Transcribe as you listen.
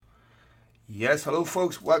Yes, hello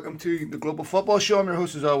folks. Welcome to the Global Football Show. I'm your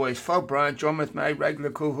host as always, Phil Bryant, joined with my regular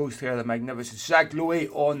co-host here, the magnificent Zach Louis,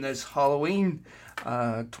 on this Halloween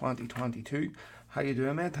 2022. How you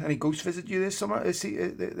doing, mate? Any ghosts visit you this summer? This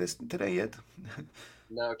today yet?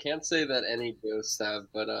 No, can't say that any ghosts have,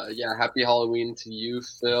 but yeah, happy Halloween to you,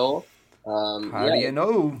 Phil. How Yeah, do you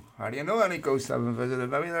know? How do you know any ghosts haven't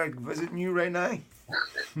visited? Maybe they're visiting you right now.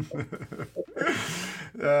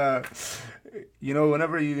 uh,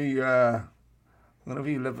 whenever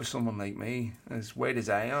you live with someone like me, as white as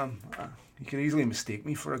I am, you can easily mistake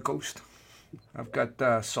me for a ghost. I've got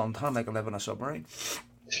suntan like I live in a submarine.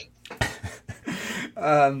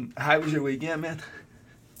 How was your weekend, man?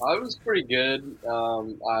 I was pretty good.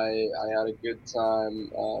 I had a good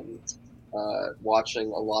time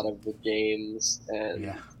watching a lot of the games, and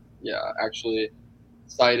Yeah. yeah, actually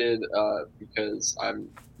excited because I'm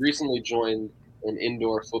recently joined an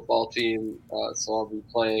indoor football team, so I'll be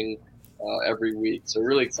playing every week. So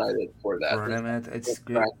really excited for that. Burning Just it. It's first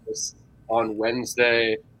great. practice on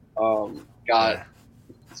Wednesday. Got Yeah.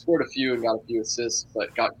 scored a few and got a few assists,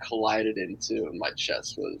 but got collided into, and my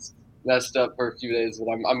chest was messed up for a few days.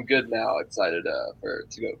 But I'm good now. Excited for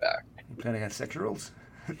to go back. You playing against 6-year-olds?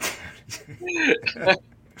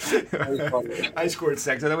 That was funny. I scored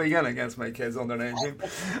six on the weekend against my kids on their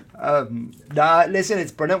 19. Nah, listen,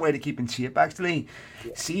 it's a brilliant way to keep in shape, actually.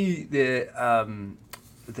 See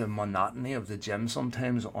the monotony of the gym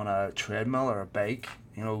sometimes on a treadmill or a bike.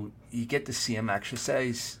 You know, you get the same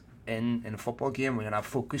exercise in a football game where you're not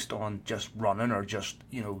focused on just running or just,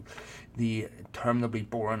 the terminably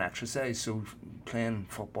boring exercise. So playing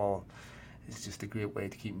football is just a great way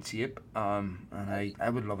to keep in shape. And I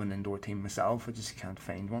would love an indoor team myself. I just can't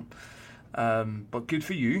find one. But good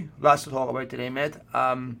for you. Lots to talk about today, mate.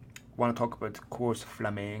 Want to talk about, of course,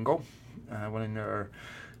 Flamengo. Winning their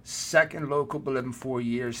second local Cup in 4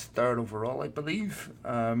 years, third overall, I believe.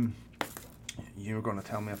 You're going to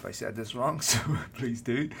tell me if I said this wrong, so please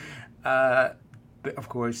do. But of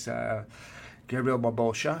course, Gabriel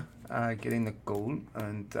Barbosa getting the goal,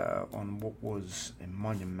 and on what was a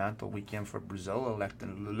monumental weekend for Brazil,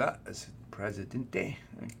 electing Lula as presidente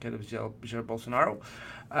instead of Jair Bolsonaro.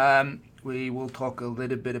 We will talk a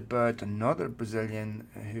little bit about another Brazilian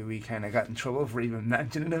who we kind of got in trouble for even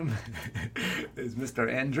mentioning him, is Mr.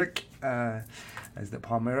 Hendrick, as the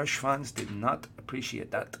Palmeiras fans did not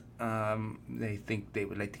appreciate that. They think they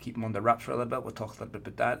would like to keep him under wraps for a little bit. We'll talk a little bit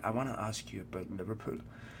about that. I want to ask you about Liverpool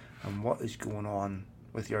and what is going on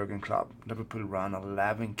with Jurgen Klopp. Liverpool ran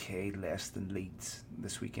 11k less than Leeds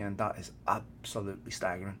this weekend. That is absolutely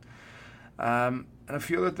staggering. And a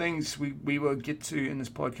few other things we will get to in this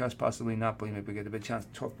podcast, possibly not, but maybe we get a bit chance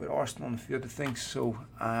to talk about Arsenal and a few other things. So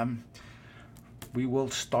we will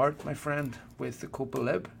start, my friend, with the Copa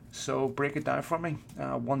Lib. So break it down for me.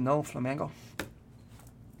 1-0 Flamengo.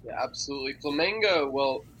 Yeah, absolutely. Flamengo,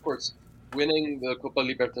 well, of course, winning the Copa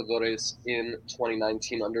Libertadores in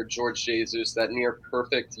 2019 under George Jesus, that near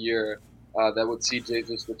perfect year that would see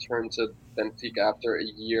Jesus return to Benfica after a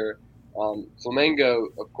year. Flamengo,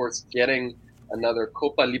 of course, getting another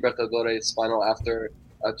Copa Libertadores final after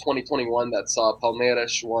 2021 that saw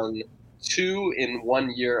Palmeiras won two in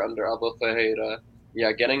 1 year under Abel Ferreira.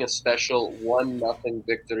 Yeah, getting a special 1-0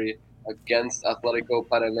 victory against Atletico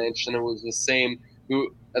Paranaense, and it was the same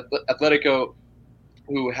who Atletico,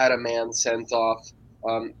 who had a man sent off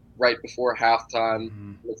right before halftime.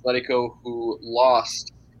 Mm-hmm. Atletico, who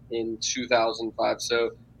lost in 2005.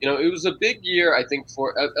 So, it was a big year, I think,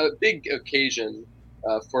 for a big occasion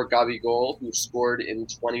for Gabigol, who scored in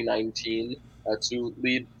 2019 to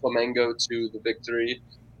lead Flamengo to the victory.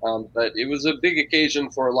 But it was a big occasion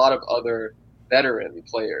for a lot of other veteran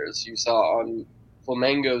players. You saw on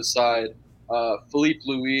Flamengo's side, Felipe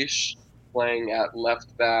Luis playing at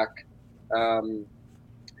left back, um,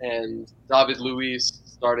 and David Luiz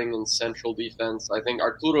starting in central defense. I think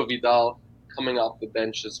Arturo Vidal coming off the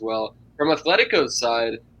bench as well. From Atletico's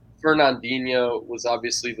side, Fernandinho was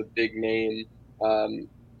obviously the big name, um,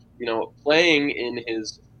 playing in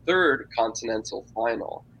his third continental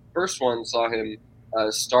final. First one saw him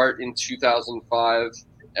start in 2005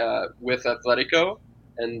 with Atletico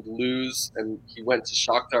and lose, and he went to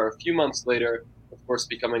Shakhtar a few months later, of course,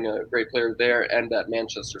 becoming a great player there and at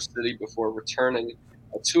Manchester City before returning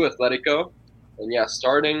to Atletico. And yeah,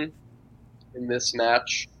 starting in this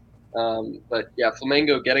match. But yeah,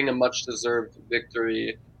 Flamengo getting a much deserved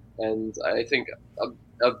victory, and I think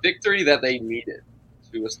a victory that they needed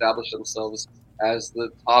to establish themselves as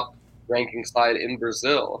the top ranking side in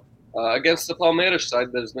Brazil against the Palmeiras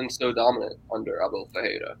side that has been so dominant under Abel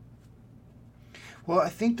Ferreira. Well, I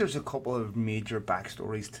think there's a couple of major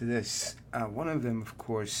backstories to this. One of them, of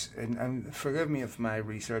course, and forgive me if my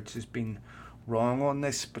research has been wrong on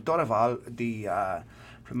this, but Dorival, the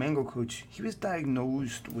Flamengo coach, he was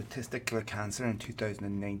diagnosed with testicular cancer in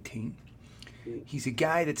 2019. He's a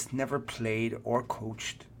guy that's never played or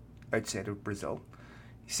coached outside of Brazil.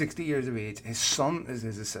 He's 60 years of age. His son is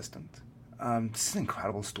his assistant. This is an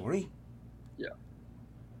incredible story. Yeah,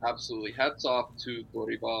 absolutely. Hats off to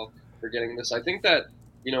Dorival for getting this. I think that,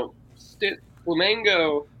 you know,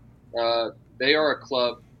 Flamengo, they are a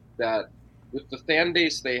club that, with the fan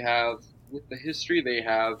base they have, with the history they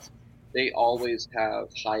have, they always have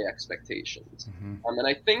high expectations. And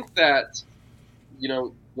I think that, you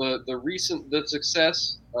know, the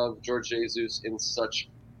success of Jorge Jesus in such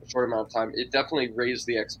a short amount of time, it definitely raised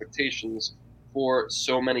the expectations for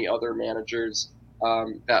so many other managers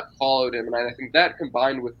that followed him. And I think that,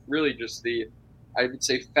 combined with really just the, I would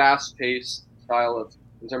say, fast-paced style of,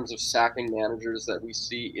 in terms of sacking managers that we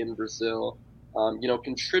see in Brazil, you know,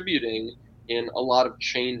 contributing in a lot of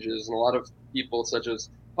changes, and a lot of people such as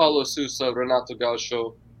Paulo Sousa, Renato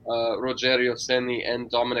Gaucho, Rogério Ceni,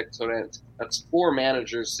 and Dominic Torrent. That's 4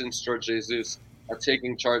 managers since Jorge Jesus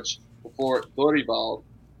taking charge before Dorival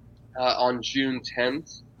on June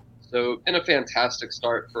 10th. So, been a fantastic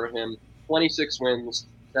start for him. 26 wins,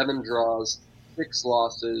 7 draws, 6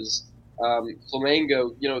 losses.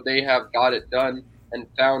 Flamengo, you know, they have got it done and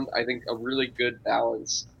found, I think, a really good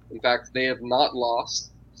balance. In fact, they have not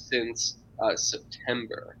lost since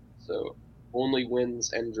September. So, only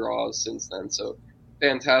wins and draws since then. So,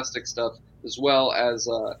 fantastic stuff, as well as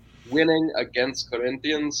winning against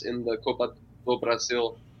Corinthians in the Copa do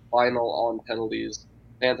Brasil final on penalties.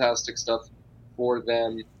 Fantastic stuff for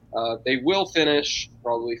them. They will finish,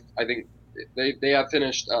 probably, I think they have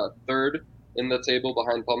finished third in the table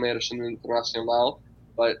behind Palmeiras and Internacional,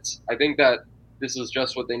 but I think that this is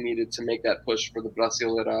just what they needed to make that push for the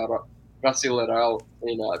Brasileirão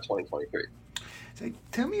in 2023. So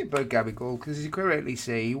tell me about Gabigol, because as you correctly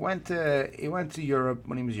say, he went to Europe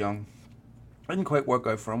when he was young. Didn't quite work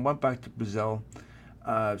out for him. Went back to Brazil,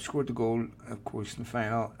 scored the goal, of course, in the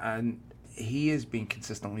final, and he has been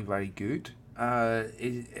consistently very good.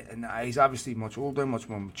 And he's obviously much older, much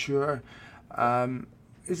more mature.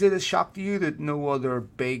 Is it a shock to you that no other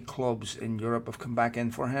big clubs in Europe have come back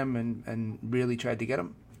in for him and really tried to get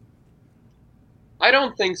him? I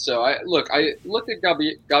don't think so. I look at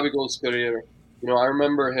Gabigol's career. You know, I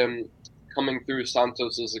remember him coming through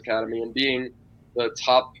Santos's academy and being the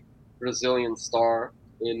top Brazilian star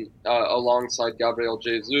in alongside Gabriel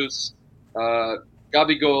Jesus.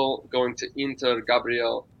 Gabigol going to Inter,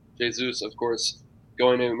 Gabriel Jesus, of course,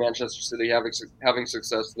 going to Manchester City, having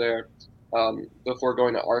success there before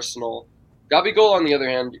going to Arsenal. Gabigol, on the other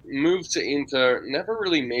hand, moved to Inter, never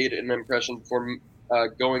really made an impression before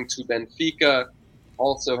going to Benfica.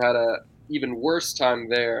 Also had a even worse time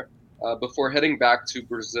there before heading back to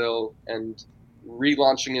Brazil and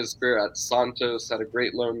relaunching his career at Santos. Had a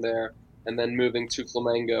great loan there, and then moving to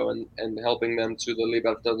Flamengo and helping them to the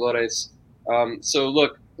Libertadores. So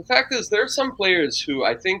look, the fact is, there are some players who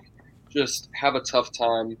I think just have a tough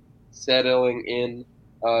time settling in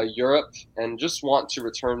Europe and just want to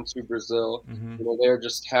return to Brazil. Mm-hmm. You know, they're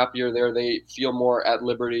just happier there. They feel more at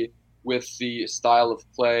liberty with the style of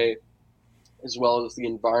play as well as the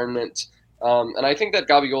environment. And I think that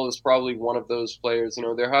Gabigol is probably one of those players. You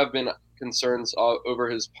know, there have been concerns over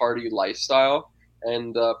his party lifestyle,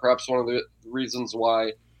 and perhaps one of the reasons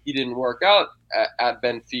why he didn't work out at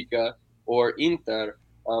Benfica or Inter.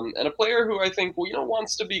 And a player who I think, well, you know,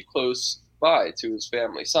 wants to be close by to his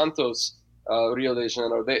family. Santos, Rio de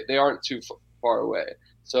Janeiro, they aren't too far away.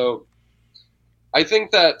 So I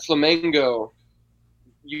think that Flamengo,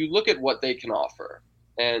 you look at what they can offer,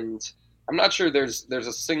 and I'm not sure there's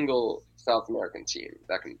a single South American team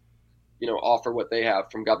that can, you know, offer what they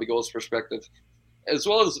have from Gabigol's perspective, as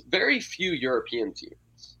well as very few European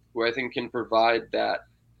teams who I think can provide that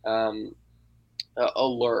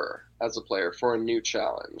allure as a player for a new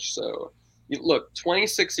challenge. So, look,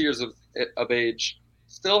 26 years of age,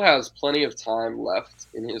 still has plenty of time left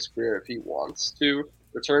in his career if he wants to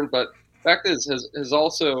return. But the fact is, has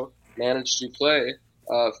also managed to play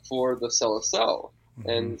for the Seleção,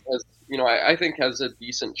 and as you know, I think has a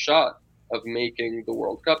decent shot of making the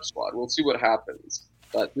World Cup squad. We'll see what happens,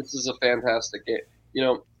 but this is a fantastic game. You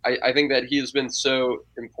know, I think that he has been so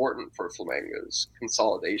important for Flamengo's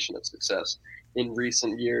consolidation of success in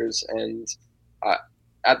recent years, and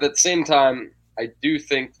at the same time, I do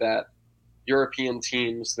think that European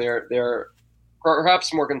teams, they're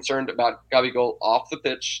perhaps more concerned about Gabigol off the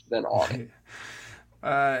pitch than on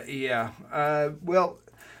it. Yeah. Well,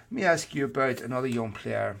 Let me ask you about another young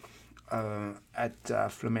player at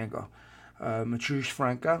Flamengo, Mateusz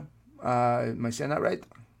Franca. Am I saying that right?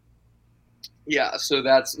 Yeah, so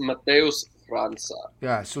that's Mateus França.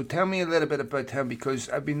 Yeah, so tell me a little bit about him because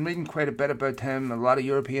I've been reading quite a bit about him. A lot of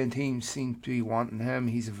European teams seem to be wanting him.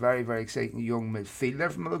 He's a very, very exciting young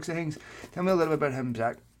midfielder from the looks of things. Tell me a little bit about him,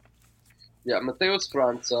 Zach. Yeah, Mateus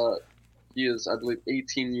França, he is, I believe,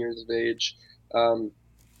 18 years of age. Um,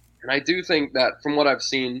 and I do think that from what I've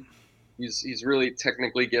seen, he's really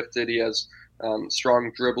technically gifted. He has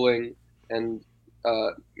strong dribbling and,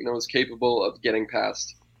 is capable of getting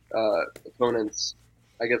past opponents.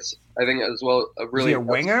 I think as well, a Is he really a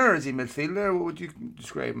winger or is he a midfielder? What would you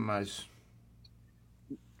describe him as?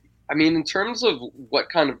 I mean, in terms of what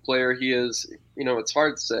kind of player he is, it's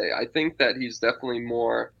hard to say. I think that he's definitely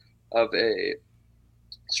more of a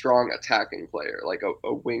strong attacking player, like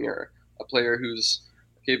a winger, a player who's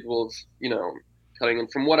capable of, cutting in.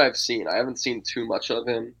 From what I've seen, I haven't seen too much of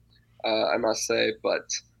him, I must say, but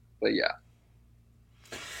yeah.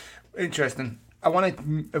 Interesting. I want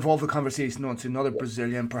to evolve the conversation onto another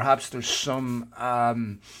Brazilian. Perhaps there's some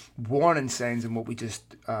warning signs in what we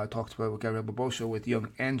just talked about with Gabriel Barbosa with young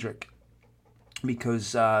Endrick,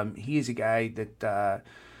 because he is a guy that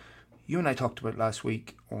you and I talked about last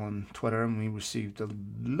week on Twitter, and we received a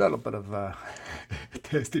little bit of a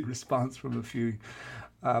testy response from a few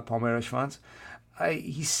Palmeiras fans.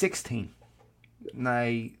 He's 16.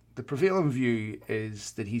 Now, the prevailing view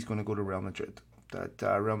is that he's going to go to Real Madrid, that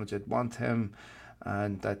Real Madrid want him,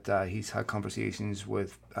 and that he's had conversations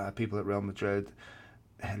with people at Real Madrid.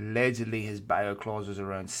 Allegedly, his buyout clause is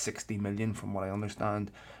around 60 million, from what I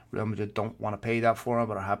understand. Real Madrid don't want to pay that for him,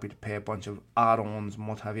 but are happy to pay a bunch of add-ons and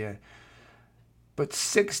what have you. But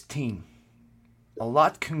 16, a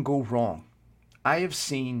lot can go wrong. I have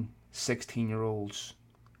seen 16-year-olds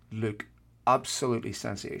look absolutely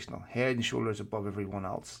sensational, head and shoulders above everyone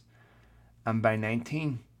else. And by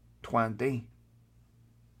 19, 20,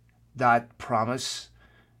 that promise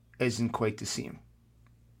isn't quite the same.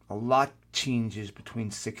 A lot changes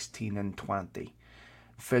between 16 and 20.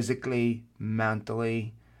 Physically,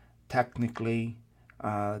 mentally, technically,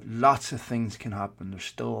 lots of things can happen. There's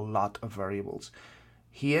still a lot of variables.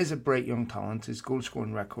 He is a bright young talent. His goal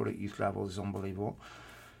scoring record at youth level is unbelievable.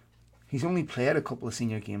 He's only played a couple of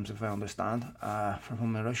senior games, if I understand, for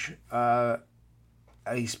Palmeiras.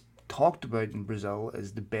 He's talked about in Brazil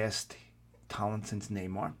as the best talent since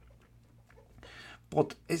Neymar.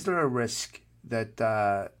 But is there a risk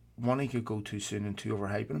that one, he could go too soon and too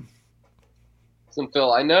overhyping him? Listen,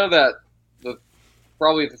 Phil, I know that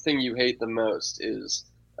probably the thing you hate the most is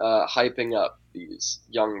hyping up these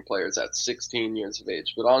young players at 16 years of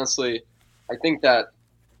age. But honestly, I think that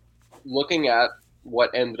looking at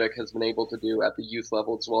what Endrick has been able to do at the youth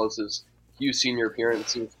level, as well as his few senior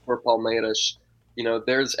appearances for Palmeiras,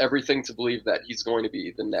 there's everything to believe that he's going to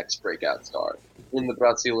be the next breakout star in the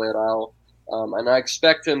Brasileirão. And I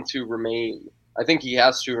expect him to remain. I think he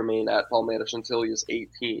has to remain at Palmeiras until he is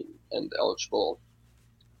 18 and eligible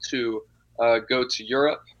to go to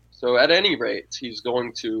Europe. So at any rate, he's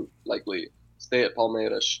going to likely stay at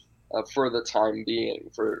Palmeiras for the time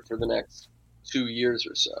being, for the next 2 years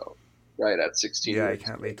or so, right, at 16 Yeah, years. I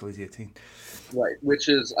can't wait till he's 18. Right, which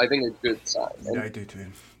is, I think, a good sign. Yeah, I do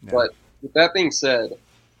too. Yeah. But with that being said,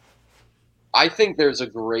 I think there's a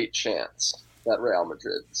great chance that Real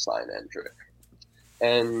Madrid sign Endrick.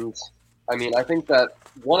 And, I mean, I think that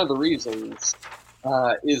one of the reasons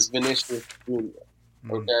is Vinicius Jr.,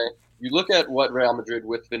 okay? You look at what Real Madrid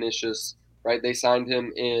with Vinicius, right? They signed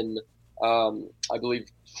him in, I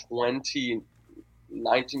believe,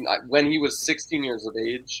 2019, when he was 16 years of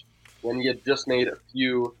age, when he had just made a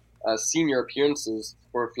few senior appearances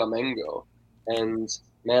for Flamengo and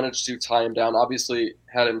managed to tie him down. Obviously,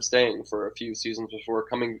 had him staying for a few seasons before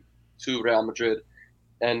coming to Real Madrid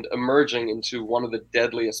and emerging into one of the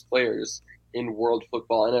deadliest players in world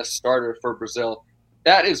football and a starter for Brazil.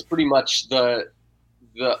 That is pretty much the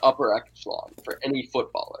upper echelon for any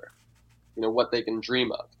footballer, what they can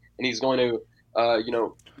dream of. And he's going to,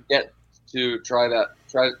 get to try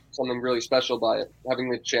something really special by having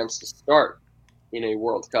the chance to start in a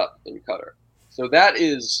World Cup in Qatar. So that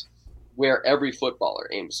is where every footballer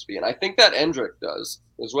aims to be. And I think that Endrick does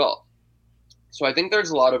as well. So I think there's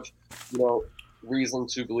a lot of, reason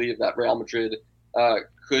to believe that Real Madrid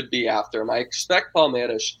could be after him. I expect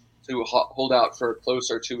Palmeiras to hold out for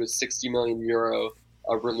closer to his 60 million euro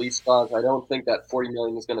release clause. I don't think that 40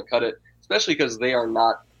 million is going to cut it, especially because they are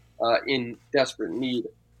not in desperate need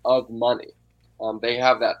of money. They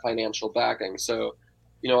have that financial backing. So,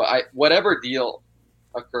 whatever deal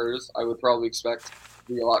occurs, I would probably expect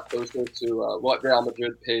be a lot closer to what Real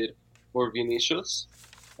Madrid paid for Vinicius.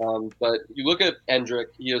 But you look at Endrick;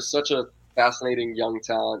 he is such a fascinating young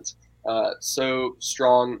talent, so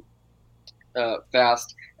strong,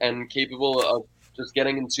 fast, and capable of just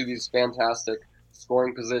getting into these fantastic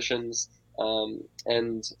scoring positions.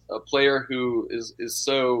 And a player who is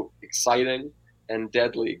so exciting and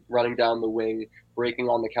deadly, running down the wing, breaking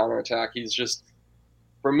on the counterattack. He's just,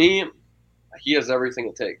 for me, he has everything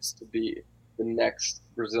it takes to be the next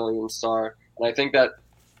Brazilian star. And I think that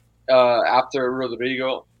after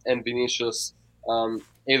Rodrigo and Vinicius,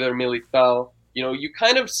 Eder Militao, you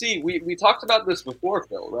kind of see, we talked about this before,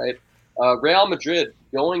 Phil, right? Real Madrid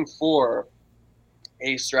going for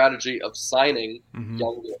a strategy of signing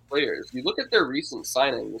younger players. You look at their recent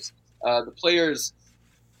signings, the players,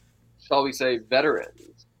 shall we say,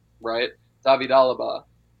 veterans, right? David Alaba.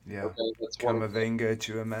 Yeah. Okay, that's Camavinga,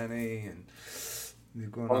 Tchouameni, and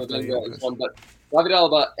they've gone after the Camavinga is one, but David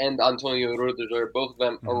Alaba and Antonio Rudiger, both of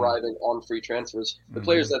them arriving on free transfers. The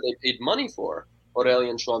players that they paid money for,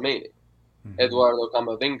 Aurelien Tchouameni, Eduardo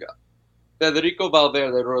Camavinga, Federico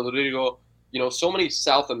Valverde, Rodrigo, so many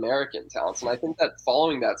South American talents. And I think that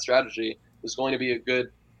following that strategy is going to be a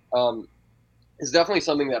good, is definitely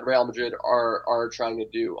something that Real Madrid are trying to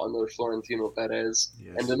do under Florentino Perez.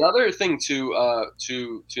 Yes. And another thing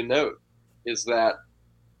to note is that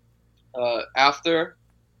after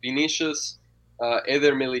Vinicius,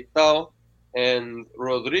 Eder Militao, and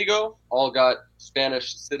Rodrigo all got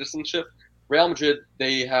Spanish citizenship, Real Madrid,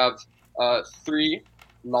 they have 3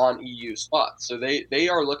 non-EU spots. So they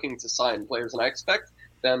are looking to sign players, and I expect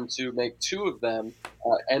them to make 2 of them,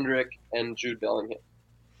 Endrick and Jude Bellingham.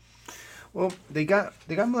 Well, they got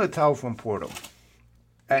Militao from Porto,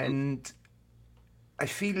 and I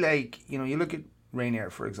feel like, you look at Rainier,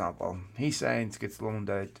 for example. He signs, gets loaned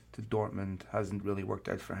out to Dortmund, hasn't really worked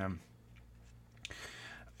out for him.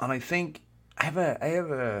 And I think I have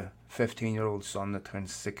a 15-year-old son that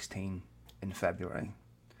turns 16 in February.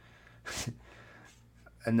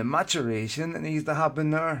 And the maturation that needs to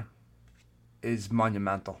happen there is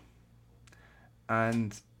monumental.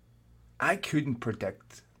 And I couldn't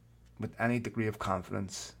predict with any degree of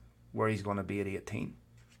confidence where he's going to be at 18.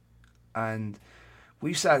 And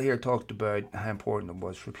we've sat here talked about how important it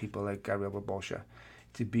was for people like Gabriel Barbosa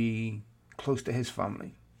to be close to his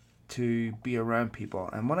family, to be around people.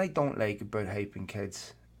 And what I don't like about hyping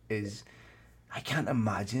kids is I can't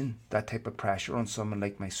imagine that type of pressure on someone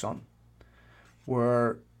like my son,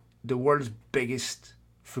 where the world's biggest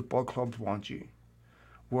football clubs want you,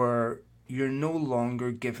 where you're no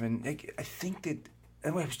longer given, I think that, I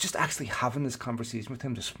was just actually having this conversation with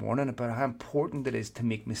him this morning about how important it is to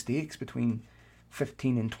make mistakes between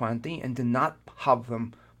 15 and 20 and to not have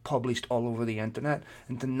them published all over the internet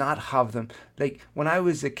and to not have them, like when I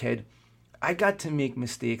was a kid, I got to make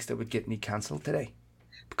mistakes that would get me cancelled today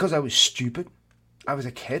because I was stupid. I was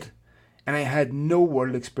a kid and I had no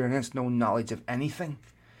world experience, no knowledge of anything.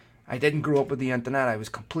 I didn't grow up with the internet. I was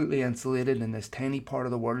completely insulated in this tiny part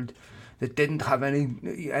of the world that didn't have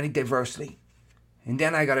any diversity. And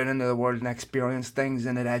then I got out into the world and experienced things,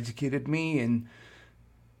 and it educated me. And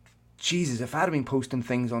Jesus, if I had been posting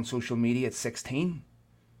things on social media at 16,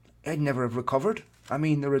 I'd never have recovered. I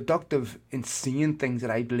mean, the reductive, insane things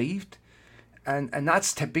that I believed. And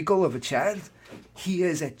that's typical of a child. He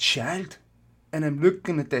is a child. And I'm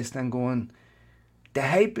looking at this and I'm going, the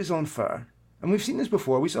hype is unfair. And we've seen this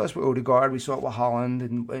before. We saw this with Odegaard. We saw it with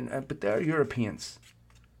Holland. But they're Europeans,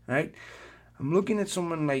 right? I'm looking at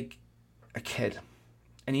someone like a kid.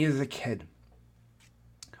 And he is a kid.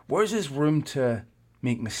 Where's his room to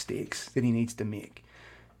make mistakes that he needs to make?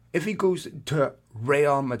 If he goes to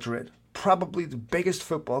Real Madrid, probably the biggest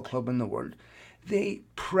football club in the world, the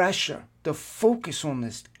pressure, the focus on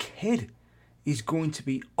this kid is going to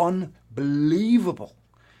be unbelievable.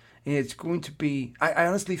 And it's going to be, I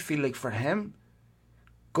honestly feel like for him,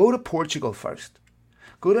 go to Portugal first.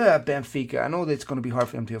 Go to Benfica. I know that it's going to be hard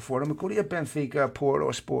for him to afford him, but go to Benfica, Porto,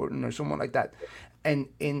 or Sporting, or someone like that. And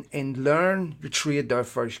learn your trade there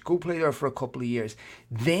first. Go play there for a couple of years.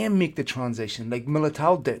 Then make the transition, like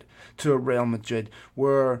Militao did, to Real Madrid,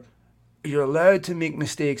 where you're allowed to make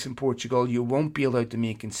mistakes in Portugal, you won't be allowed to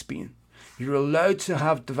make in Spain. You're allowed to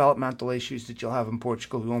have developmental issues that you'll have in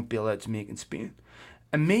Portugal, you won't be allowed to make in Spain.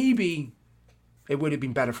 And maybe it would have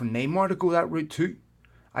been better for Neymar to go that route too.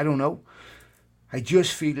 I don't know. I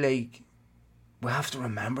just feel like we have to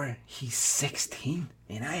remember he's 16.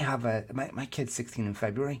 And I have my kid's 16 in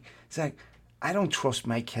February. It's like, I don't trust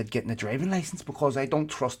my kid getting a driving license because I don't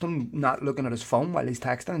trust him not looking at his phone while he's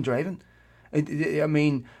texting and driving. I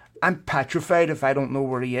mean, I'm petrified if I don't know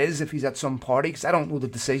where he is, if he's at some party, because I don't know the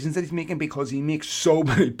decisions that he's making, because he makes so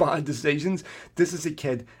many bad decisions. This is a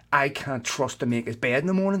kid I can't trust to make his bed in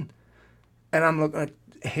the morning. And I'm looking at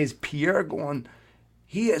his peer going,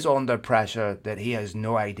 he is under pressure that he has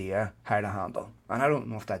no idea how to handle. And I don't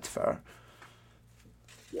know if that's fair.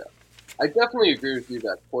 Yeah, I definitely agree with you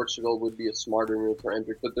that Portugal would be a smarter move for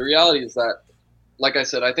Endrick. But the reality is that, like I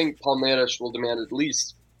said, I think Palmeiras will demand at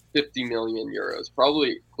least 50 million euros,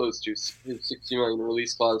 probably close to his 60 million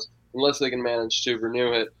release clause, unless they can manage to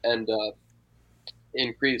renew it and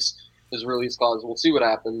increase his release clause. We'll see what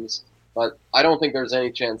happens, but I don't think there's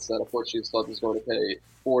any chance that a Portuguese club is going to pay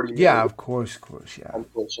 40 million. Yeah, of course, yeah.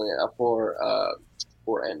 Unfortunately, for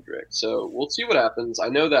Endrick. So we'll see what happens. I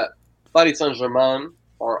know that Paris Saint-Germain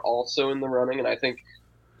are also in the running, and I think,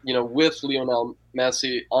 with Lionel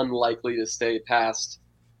Messi unlikely to stay past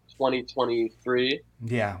 2023.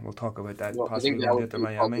 Yeah, we'll talk about that. I think Possibly that going would to be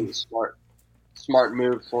Miami. a smart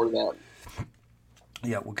move for them.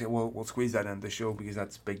 Yeah, we'll squeeze that in the show, because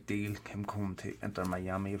that's a big deal. Him coming to Inter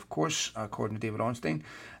Miami, of course, according to David Ornstein.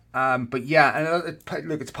 But yeah, and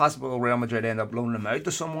look, it's possible Real Madrid end up loaning him out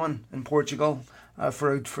to someone in Portugal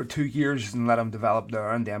for 2 years and let him develop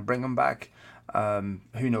there and then bring him back.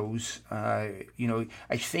 Who knows? I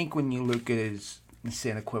think when you look at his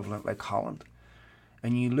insane equivalent like Holland,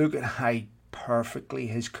 and you look at how perfectly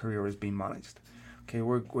his career has been managed. Okay,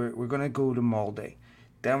 we're going to go to Molde,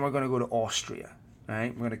 then we're going to go to Austria.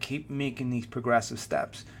 Right, we're going to keep making these progressive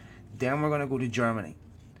steps. Then we're going to go to Germany,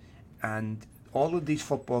 and all of these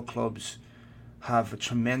football clubs have a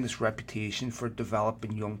tremendous reputation for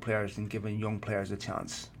developing young players and giving young players a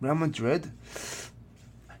chance. Real Madrid,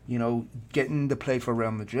 getting to play for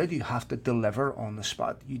Real Madrid, you have to deliver on the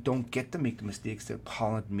spot. You don't get to make the mistakes that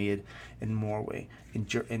Holland made in Norway,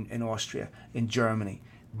 in Austria, in Germany.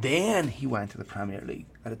 Then he went to the Premier League,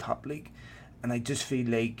 at a top league, and I just feel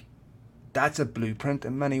like that's a blueprint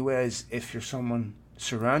in many ways. If you're someone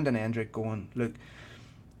surrounding Endrick going, look,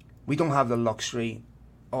 we don't have the luxury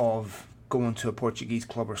of going to a Portuguese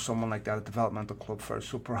club or someone like that, a developmental club first.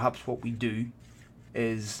 So perhaps what we do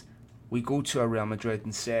is we go to a Real Madrid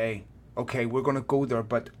and say, okay, we're going to go there,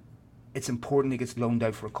 but it's important he gets loaned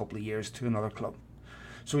out for a couple of years to another club.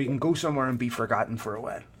 So he can go somewhere and be forgotten for a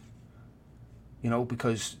while.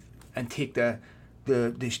 And take the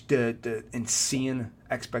insane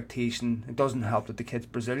expectation. It doesn't help that the kid's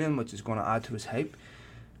Brazilian, which is going to add to his hype.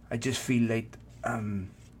 I just feel like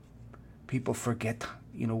people forget,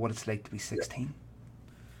 what it's like to be 16.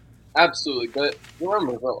 Absolutely, but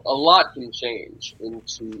remember, a lot can change in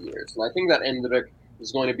 2 years, and I think that Endrick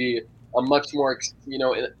is going to be a much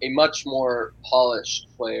more polished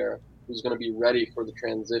player who's going to be ready for the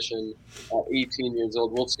transition at 18 years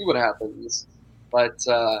old. We'll see what happens, but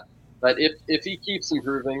if he keeps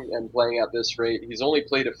improving and playing at this rate, he's only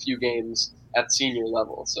played a few games at senior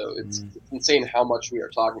level, so it's insane how much we are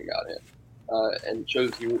talking about him, and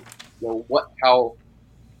shows you, how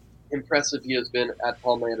impressive he has been at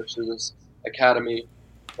Palmeiras' academy,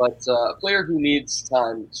 but a player who needs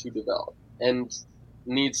time to develop and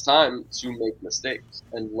needs time to make mistakes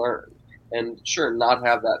and learn, and sure, not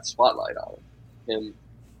have that spotlight on him,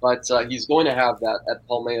 but he's going to have that at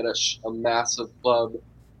Palmeiras, a massive club,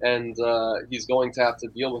 and he's going to have to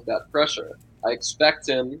deal with that pressure. I expect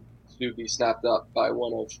him to be snapped up by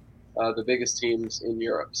one of the biggest teams in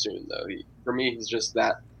Europe soon, though. For me, he's just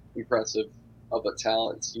that impressive of a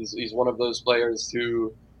talent. He's one of those players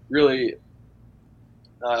who really,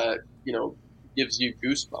 gives you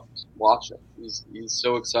goosebumps watching. He's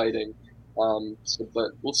so exciting.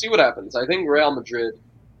 But we'll see what happens. I think Real Madrid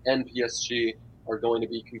and PSG are going to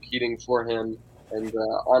be competing for him. And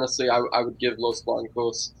honestly, I would give Los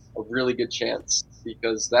Blancos a really good chance,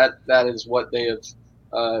 because that is what they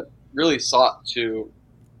have really sought to,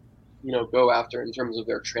 go after in terms of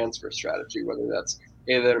their transfer strategy, whether that's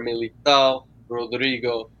Eder Militao,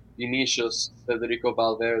 Rodrigo, Vinicius, Federico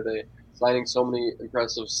Valverde, signing so many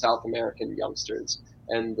impressive South American youngsters.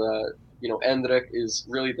 And, Endrick is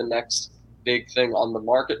really the next big thing on the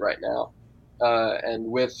market right now. And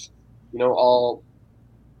with, all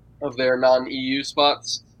of their non-EU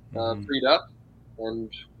spots freed up, and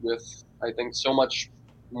with, I think, so much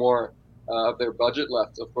more of their budget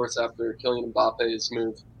left, of course, after Kylian Mbappe's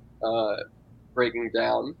move breaking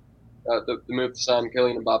down, the move to sign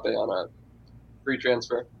Kylian Mbappe on a free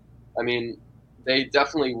transfer. I mean, they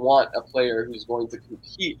definitely want a player who's going to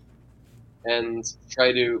compete and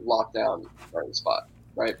try to lock down the spot,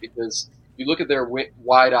 right? Because you look at their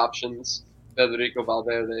wide options, Federico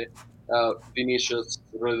Valverde, Vinicius,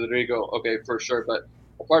 Rodrigo, okay, for sure. But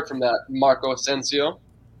apart from that, Marco Asensio,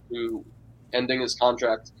 who ending his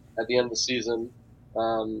contract at the end of the season.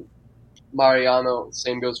 Um, Mariano,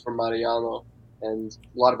 same goes for Mariano, and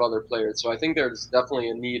a lot of other players. So I think there's definitely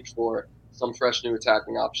a need for some fresh new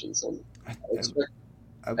attacking options, and I, I I, expect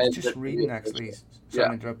I was and just that to be reading actually. official. Sorry Yeah,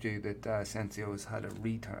 to interrupt you. That Sensio has had a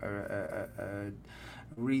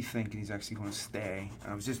rethink, and he's actually going to stay.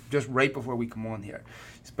 I was just right before we come on here,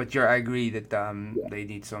 but I agree that yeah. they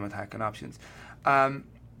need some attacking options. Um,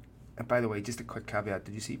 and by the way, just a quick caveat: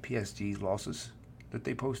 did you see PSG's losses that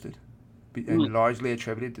they posted, Mm, and largely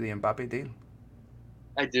attributed to the Mbappe deal?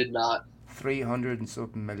 I did not. 300 and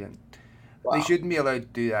something million. They Wow. shouldn't be allowed to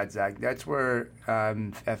do that, Zach. That's where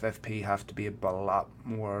FFP have to be a lot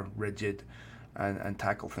more rigid and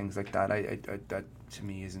tackle things like that. That to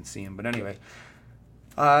me is insane. But anyway,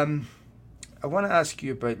 um, I want to ask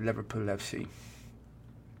you about Liverpool FC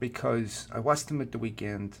because I watched them at the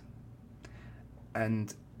weekend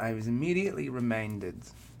and I was immediately reminded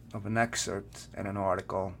of an excerpt in an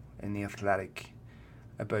article in The Athletic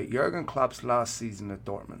about Jurgen Klopp's last season at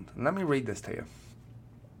Dortmund. And let me read this to you.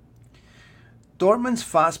 Dortmund's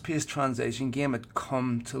fast-paced transition game had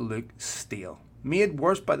come to look stale, made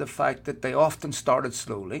worse by the fact that they often started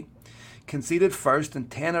slowly, conceded first in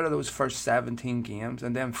 10 out of those first 17 games,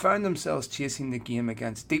 and then found themselves chasing the game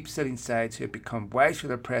against deep-sitting sides who had become wise to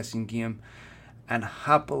their pressing game and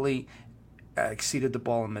happily exceeded the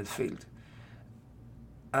ball in midfield.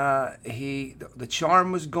 The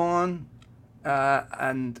charm was gone,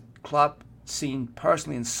 and Klopp seemed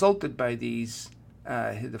personally insulted by these.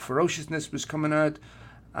 The ferociousness was coming out,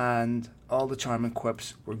 and all the charm and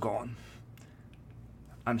quips were gone.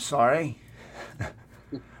 I'm sorry,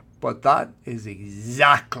 but that is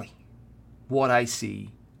exactly what I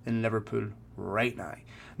see in Liverpool right now.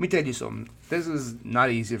 Let me tell you something. This is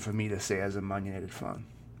not easy for me to say as a Man United fan.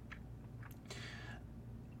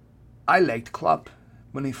 I liked Klopp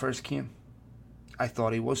when he first came. I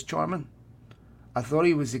thought he was charming. I thought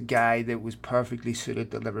he was a guy that was perfectly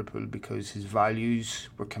suited to Liverpool because his values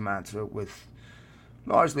were commensurate with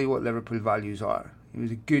largely what Liverpool values are. He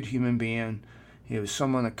was a good human being. He was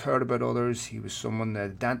someone that cared about others. He was someone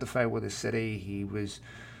that identified with the city. He was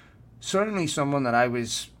certainly someone that I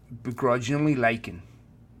was begrudgingly liking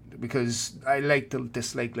because I like to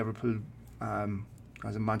dislike Liverpool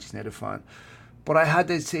as a Manchester United fan. But I had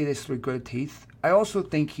to say this through gritted teeth. I also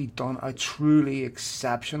think he'd done a truly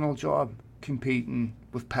exceptional job competing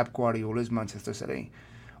with Pep Guardiola's Manchester City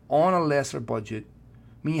on a lesser budget.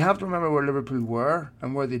 I mean, you have to remember where Liverpool were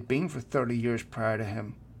and where they'd been for 30 years prior to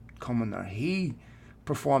him coming there. He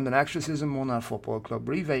performed an exorcism on that football club,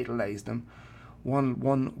 revitalised them,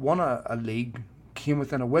 won a league, came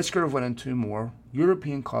within a whisker of winning two more,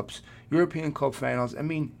 European Cups, European Cup finals. I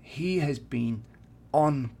mean, he has been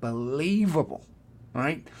unbelievable,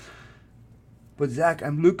 right? But Zach,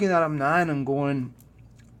 I'm looking at him now and I'm going,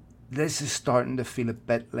 this is starting to feel a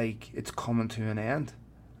bit like it's coming to an end.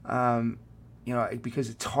 Because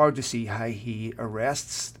it's hard to see how he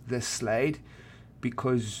arrests this slide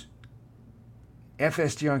because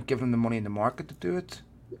FSG aren't giving him the money in the market to do it,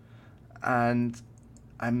 and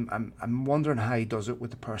I'm wondering how he does it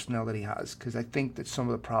with the personnel that he has because I think that some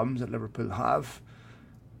of the problems that Liverpool have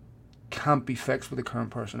can't be fixed with the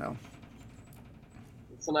current personnel.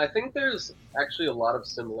 And I think there's actually a lot of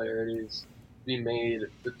similarities to be made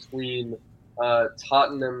between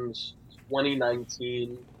Tottenham's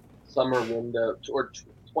 2019 summer window or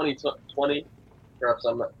 2020, perhaps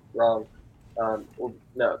I'm wrong, or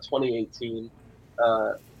no, 2018,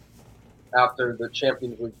 after the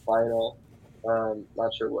Champions League final,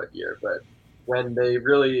 not sure what year, but when they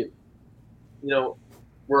really,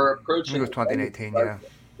 were I think it approaching was the end of 2018, the yeah. cycle.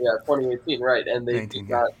 Yeah, 2018, right, and they 19, just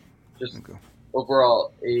yeah. got just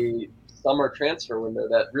overall a summer transfer window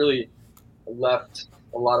that really left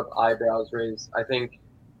a lot of eyebrows raised. I think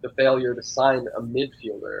the failure to sign a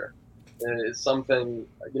midfielder is something,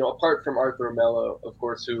 apart from Arthur Melo, of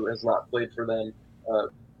course, who has not played for them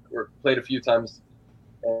or played a few times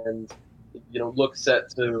and, looks set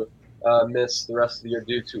to miss the rest of the year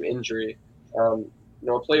due to injury.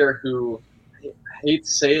 A player who, I hate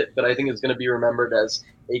to say it, but I think is going to be remembered as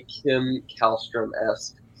a Kim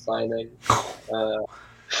Kallstrom-esque signing. God,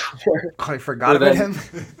 I forgot For about them,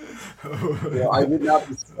 him. I would not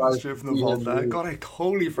be surprised to Stripping of see all him that. leave God, I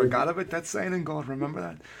totally forgot about that signing. God, remember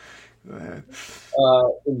that?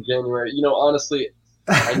 in January. Honestly,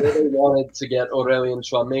 I know they wanted to get Aurelien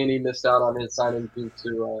Chouameni, missed out on his signing due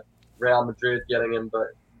to Real Madrid getting him, but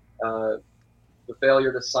the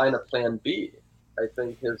failure to sign a plan B, I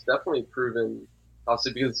think, has definitely proven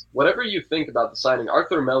possibly because whatever you think about the signing,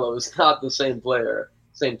 Arthur Melo is not the same player,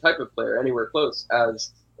 same type of player, anywhere close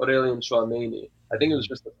as Aurelien Chouameni. I think it was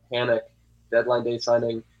just a panic deadline day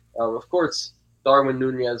signing. Of course, Darwin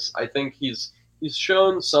Nunez, I think he's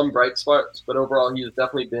shown some bright spots, but overall he has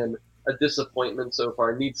definitely been a disappointment so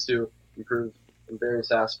far. Needs to improve in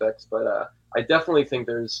various aspects, but I definitely think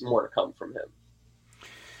there's more to come from him.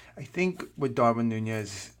 I think with Darwin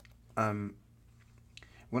Nunez, um,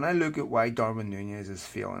 when I look at why Darwin Nunez is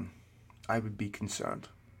failing, I would be concerned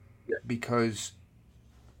Yeah, because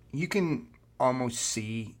you can almost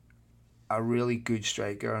see a really good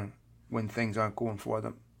striker when things aren't going for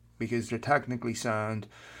them because they're technically sound.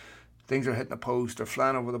 Things are hitting the post, they're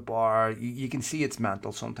flying over the bar. You can see it's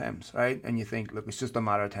mental sometimes, right? And you think, look, it's just a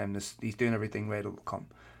matter of time. He's doing everything right, it'll come.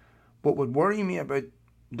 But what worries me about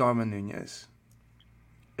Darwin Nunez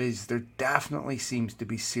is there definitely seems to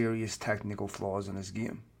be serious technical flaws in his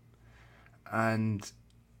game. And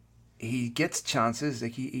he gets chances.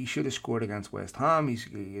 Like he should have scored against West Ham. He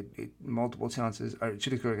had multiple chances, or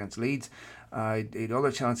should have scored against Leeds. He had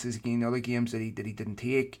other chances in other games that he didn't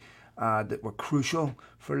take that were crucial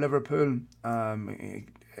for Liverpool. And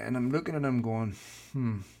I'm looking at him going,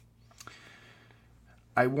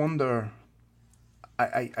 I wonder.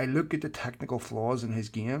 I look at the technical flaws in his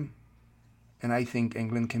game, and I think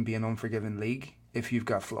England can be an unforgiving league if you've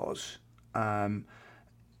got flaws. Um,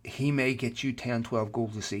 he may get you 10, 12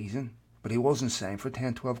 goals a season, but he wasn't signed for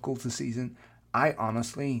 10, 12 goals a season. I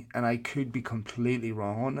honestly, and I could be completely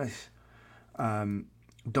wrong on this,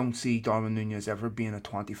 don't see Darwin Nunez ever being a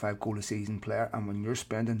 25 goal a season player. And when you're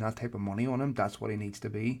spending that type of money on him, that's what he needs to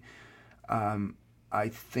be. I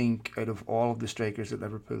think out of all of the strikers that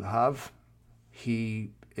Liverpool have,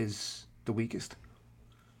 he is the weakest.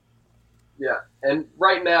 yeah, and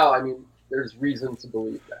right now, I mean, there's reason to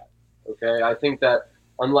believe that. Okay, I think that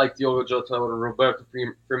unlike Diogo Jota or Roberto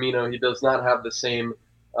Firmino, he does not have the same,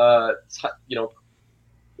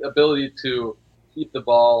 ability to keep the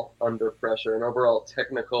ball under pressure and overall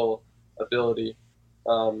technical ability.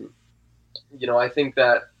 Um, I think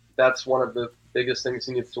that that's one of the biggest things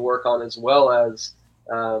he needs to work on, as well as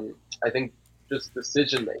I think just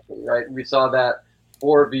decision making. Right, we saw that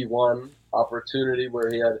 4v1 opportunity where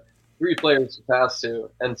he had three players to pass to,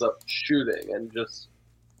 ends up shooting and just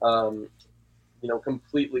um,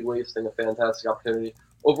 completely wasting a fantastic opportunity.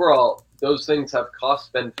 Overall, those things have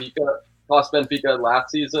cost Benfica last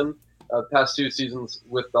season, past 2 seasons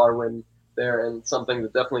with Darwin there, and something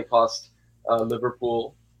that definitely cost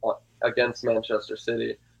Liverpool against Manchester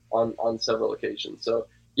City on several occasions. So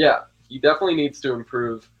yeah, he definitely needs to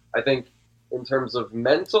improve. I think in terms of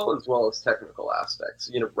mental as well as technical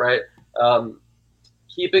aspects. Right? Um,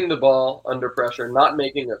 Keeping the ball under pressure, not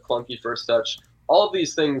making a clunky first touch. All of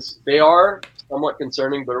these things, they are somewhat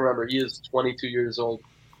concerning, but remember, he is 22 years old.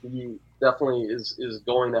 He definitely is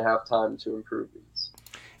going to have time to improve these.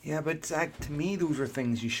 Yeah, but Zach, to me, those are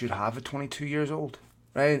things you should have at 22 years old,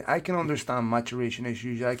 right? I can understand maturation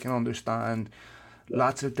issues. I can understand Yeah,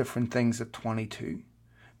 lots of different things at 22.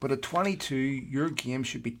 But at 22, your game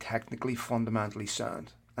should be technically fundamentally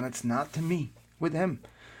sound. And it's not to me with him.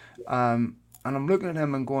 And I'm looking at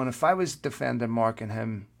him and going, if I was defending marking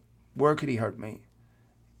him, where could he hurt me?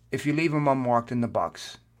 If you leave him unmarked in the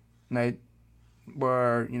box, now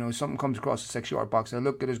where something comes across the 6 yard box, I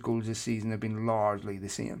look at his goals this season; they've been largely the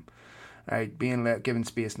same. Right, being given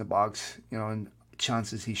space in the box, and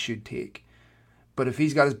chances he should take. But if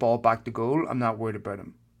he's got his ball back to goal, I'm not worried about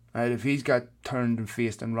him. Right, if he's got turned and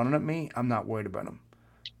faced and running at me, I'm not worried about him.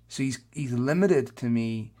 So he's limited to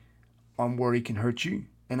me on where he can hurt you.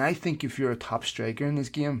 And I think if you're a top striker in this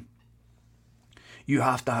game, you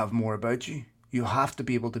have to have more about you. You have to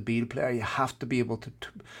be able to beat a player. You have to be able to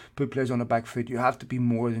put players on the back foot. You have to be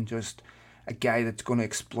more than just a guy that's going to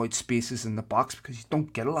exploit spaces in the box because you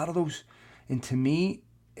don't get a lot of those. And to me,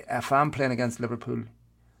 if I'm playing against Liverpool,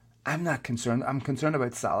 I'm not concerned. I'm concerned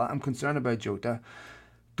about Salah. I'm concerned about Jota.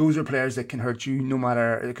 Those are players that can hurt you no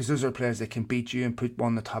matter, because those are players that can beat you and put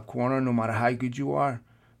one in the top corner no matter how good you are.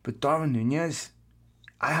 But Darwin Nunez,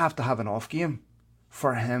 I have to have an off game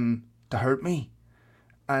for him to hurt me.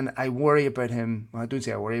 And I worry about him. Well, I don't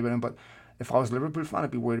say I worry about him, but if I was a Liverpool fan,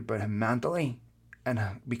 I'd be worried about him mentally. And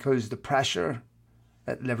because the pressure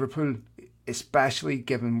at Liverpool, especially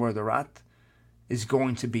given where they're at, is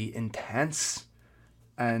going to be intense.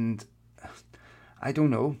 And I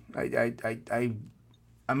don't know.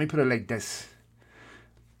 Let me put it like this.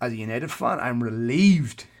 As a United fan, I'm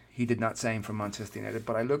relieved he did not sign for Manchester United.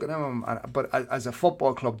 But I look at him, but as a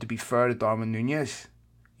football club, to be fair to Darwin Nunez,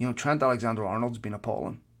 Trent Alexander-Arnold's been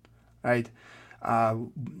appalling, right?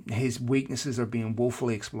 His weaknesses are being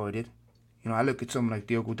woefully exploited. I look at someone like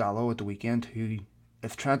Diogo Dalot at the weekend, who,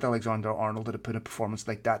 if Trent Alexander-Arnold had put a performance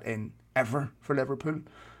like that in ever for Liverpool,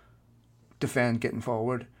 defend getting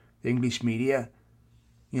forward, the English media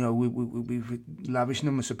You know, we've lavishing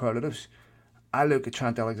them with superlatives. I look at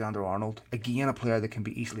Trent Alexander-Arnold, again a player that can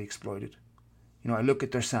be easily exploited. You know, I look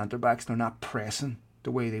at their centre backs; they're not pressing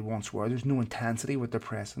the way they once were. There's no intensity with their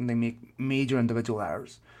pressing. They make major individual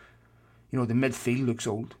errors. You know, the midfield looks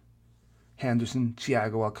old. Henderson,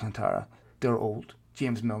 Thiago Alcantara, they're old.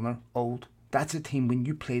 James Milner, old. That's a team, when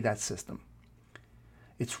you play that system,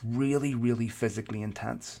 it's really, really physically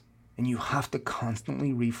intense. And you have to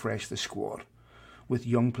constantly refresh the squad with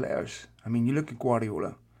young players. I mean, you look at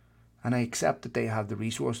Guardiola, and I accept that they have the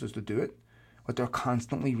resources to do it, but they're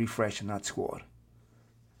constantly refreshing that squad.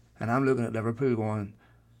 And I'm looking at Liverpool going,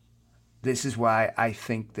 this is why I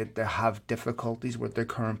think that they have difficulties with their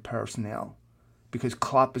current personnel, because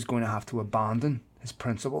Klopp is going to have to abandon his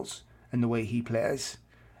principles and the way he plays,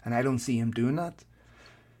 and I don't see him doing that.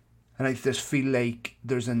 And I just feel like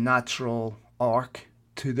there's a natural arc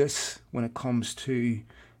to this when it comes to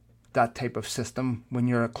that type of system when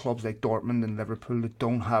you're at clubs like Dortmund and Liverpool that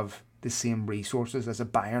don't have the same resources as a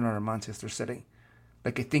Bayern or a Manchester City.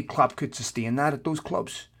 Like, I think Klopp could sustain that at those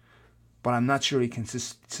clubs, but I'm not sure he can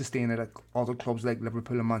sustain it at other clubs like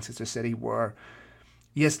Liverpool and Manchester City, where,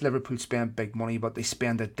 yes, Liverpool spend big money, but they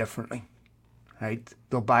spend it differently, right?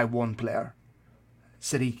 They'll buy one player.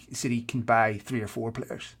 City can buy 3 or 4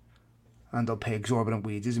 players, and they'll pay exorbitant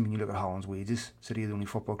wages. I mean, you look at Haaland's wages. City are the only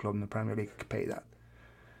football club in the Premier League that can pay that.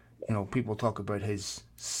 You know, people talk about his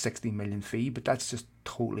 60 million fee, but that's just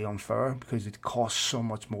totally unfair because it costs so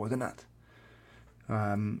much more than that.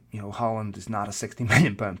 You know, Haaland is not a 60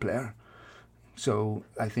 million pound player. So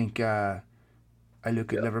I think I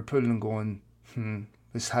look at Liverpool and going,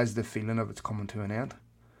 this has the feeling of it's coming to an end.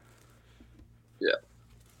 Yeah,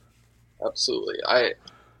 absolutely. I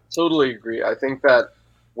totally agree. I think that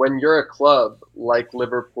when you're a club like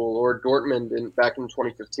Liverpool or Dortmund back in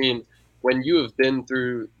 2015, when you have been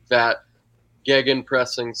through that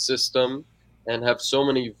gegenpressing system and have so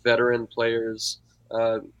many veteran players,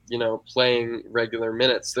 playing regular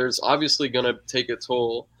minutes, there's obviously going to take a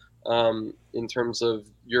toll in terms of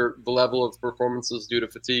the level of performances due to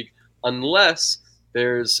fatigue, unless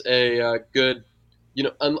there's a good,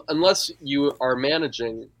 unless you are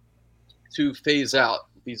managing to phase out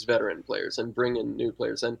these veteran players and bring in new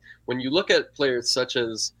players. And when you look at players such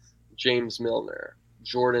as James Milner,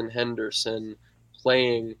 Jordan Henderson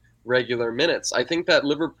playing regular minutes, I think that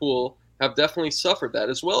Liverpool have definitely suffered that,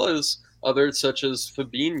 as well as others such as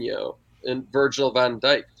Fabinho and Virgil van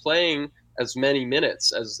Dijk playing as many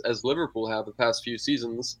minutes as Liverpool have the past few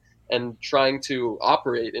seasons and trying to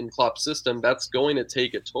operate in Klopp's system. That's going to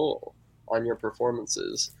take a toll on your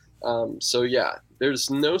performances. So yeah, there's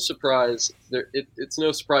no surprise. It's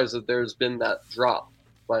no surprise that there's been that drop.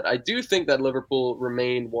 But I do think that Liverpool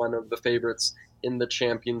remain one of the favorites in the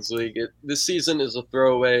Champions League. This season is a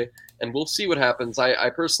throwaway, and we'll see what happens. I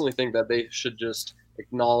personally think that they should just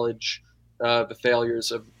acknowledge the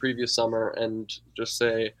failures of the previous summer and just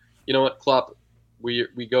say, you know what, Klopp, we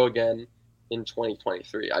go again in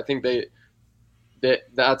 2023. I think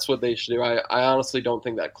that's what they should do. I honestly don't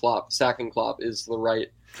think that sacking Klopp is the right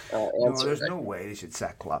answer. No, there's no way they should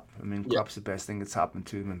sack Klopp. I mean, Klopp's the best thing that's happened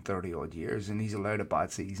to him in 30 odd years, and he's allowed a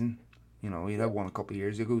bad season. You know, he had one a couple of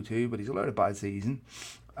years ago too, but he's allowed a bad season.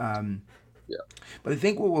 But I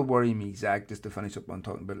think what will worry me, Zach, just to finish up on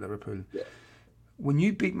talking about Liverpool, when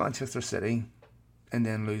you beat Manchester City and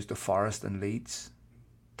then lose to Forest and Leeds,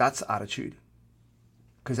 that's attitude.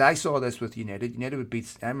 Because I saw this with United.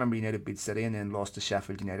 I remember United beat City and then lost to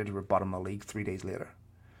Sheffield United, who were bottom of the league 3 days later.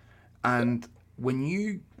 And when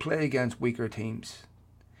you play against weaker teams,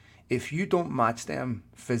 if you don't match them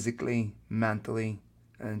physically, mentally,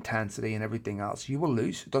 and intensity and everything else, you will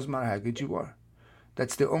lose. It doesn't matter how good you are.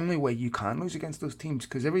 That's the only way you can lose against those teams,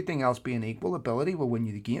 because everything else being equal, ability will win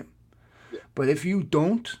you the game. But if you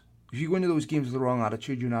go into those games with the wrong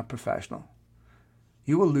attitude, you're not professional.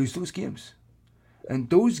 You will lose those games. And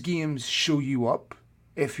those games show you up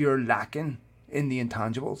if you're lacking in the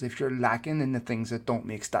intangibles, if you're lacking in the things that don't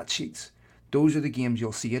make stat sheets. Those are the games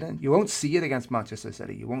you'll see it in. You won't see it against Manchester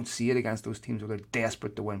City. You won't see it against those teams where they're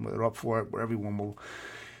desperate to win, where they're up for it, where everyone will,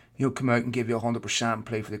 come out and give you 100% and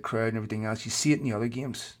play for the crowd and everything else. You see it in the other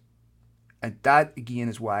games. And that, again,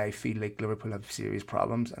 is why I feel like Liverpool have serious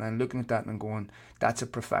problems. And I'm looking at that and I'm going, that's a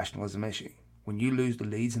professionalism issue. When you lose the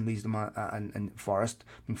Leeds and lose and Forest,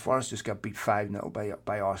 I mean, Forest just got beat 5-0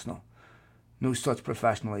 by Arsenal. No such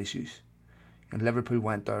professional issues. And Liverpool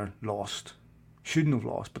went there, lost. Shouldn't have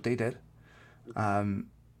lost, but they did. And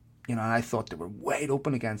I thought they were wide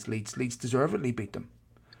open against Leeds. Leeds deservedly beat them.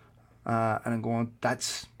 And I'm going,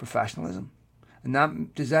 that's professionalism.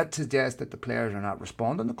 And does that suggest that the players are not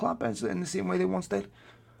responding to Klopp in the same way they once did?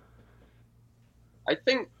 I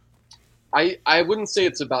think I wouldn't say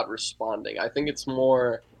it's about responding. I think it's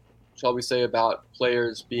more, shall we say, about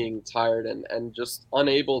players being tired and just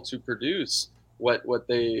unable to produce what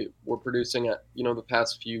they were producing at the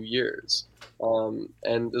past few years,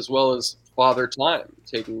 and as well as father time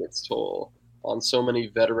taking its toll on so many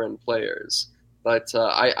veteran players. But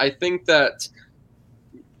I think that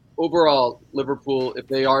overall, Liverpool, if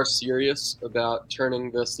they are serious about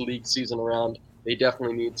turning this league season around, they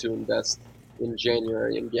definitely need to invest in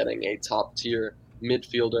January in getting a top tier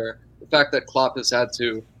midfielder. The fact that Klopp has had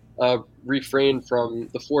to refrain from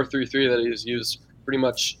the 4-3-3 that he's used pretty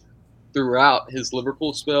much throughout his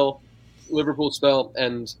Liverpool spell,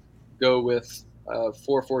 and go with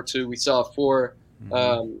 4-4-2. We saw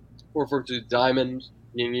Mm-hmm. 4-4-2 diamond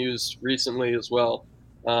being used recently as well,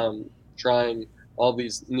 trying all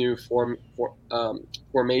these new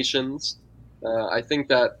formations. I think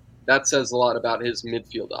that says a lot about his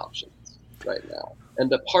midfield options right now.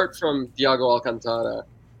 And apart from Thiago Alcantara,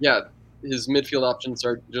 yeah, his midfield options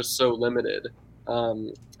are just so limited,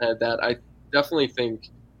 that I definitely think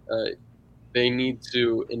they need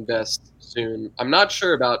to invest soon. I'm not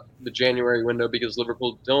sure about the January window because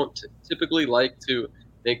Liverpool don't typically like to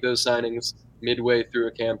make those signings midway through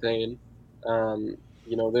a campaign.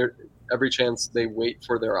 They're every chance they wait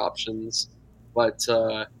for their options. But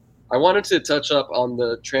I wanted to touch up on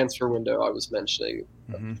the transfer window I was mentioning,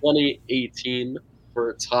 Mm-hmm. 2018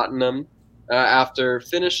 for Tottenham, after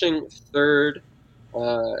finishing third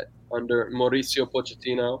uh, under Mauricio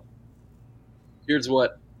Pochettino. Here's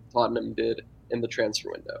what Tottenham did in the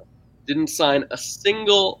transfer window: didn't sign a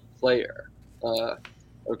single player. Uh,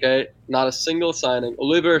 okay, not a single signing.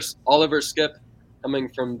 Oliver Skip coming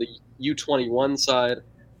from the U21 side,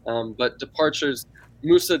 but departures.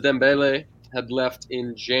 Musa Dembele had left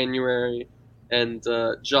in January, and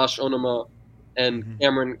Josh Onoma and Mm-hmm.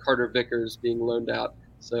 Cameron Carter-Vickers being loaned out.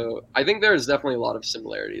 So I think there is definitely a lot of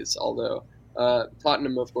similarities. Although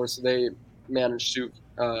Tottenham, of course, they managed to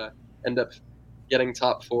end up getting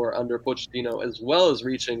top four under Pochettino, as well as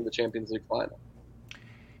reaching the Champions League final.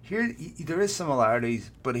 There is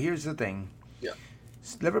similarities, but here's the thing: Yeah,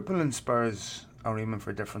 Liverpool and Spurs are aiming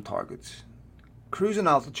for different targets. Cruising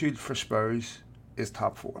altitude for Spurs is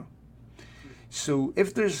top four. So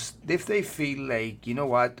if they feel like, you know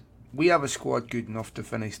what, we have a squad good enough to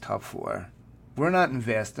finish top four, we're not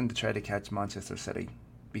investing to try to catch Manchester City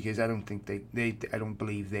because I don't think I don't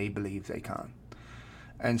believe they can.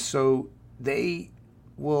 And so they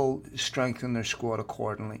will strengthen their squad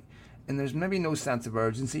accordingly. And there's maybe no sense of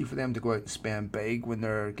urgency for them to go out and spend big when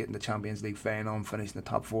they're getting the Champions League final and finishing the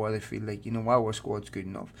top four. They feel like, you know what, our squad's good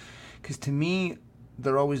enough. Because to me,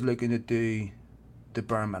 they're always looking to do the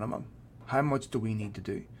bare minimum. How much do we need to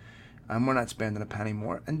do? And we're not spending a penny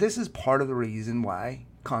more. And this is part of the reason why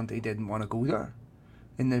Conte didn't want to go there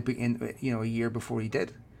a year before he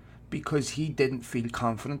did, because he didn't feel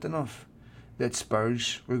confident enough that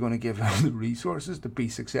Spurs were going to give him the resources to be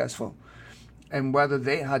successful. And whether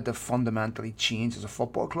they had to fundamentally change as a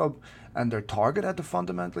football club and their target had to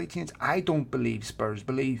fundamentally change, I don't believe Spurs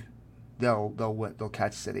believe they'll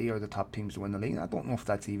catch City or the top teams to win the league. I don't know if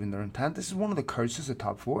that's even their intent. This is one of the curses of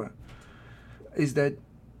top four, is that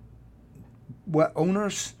what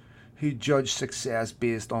owners who judge success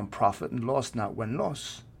based on profit and loss, not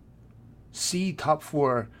win-loss, see top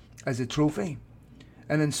four as a trophy.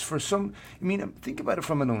 And then for some, think about it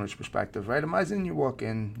from an owner's perspective, right? Imagine you walk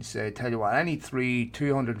in, you say, tell you what, I need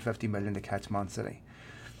 250 million to catch Man City.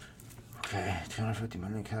 Okay, 250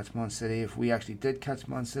 million to catch Man City. If we actually did catch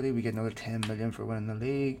Man City, we get another 10 million for winning the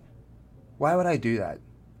league. Why would I do that?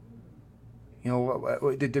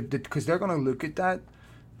 Because they're going to look at that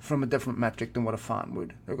from a different metric than what a fan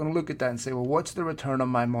would. They're going to look at that and say, well, what's the return on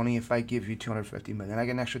my money if I give you 250 million? I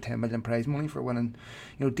get an extra 10 million prize money for winning.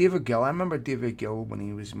 David Gill, I remember David Gill when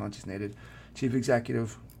he was Manchester United chief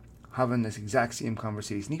executive having this exact same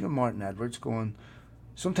conversation. Even Martin Edwards going,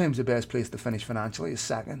 sometimes the best place to finish financially is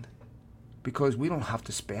second, because we don't have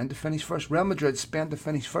to spend to finish first. Real Madrid spend to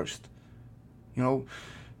finish first.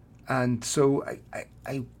 And so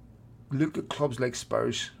I look at clubs like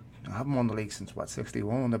Spurs. I haven't won the league since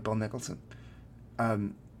 61 under Bill Nicholson. I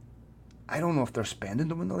don't know if they're spending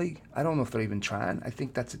to win the league. I don't know if they're even trying. I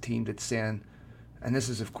think that's a team that's saying, and this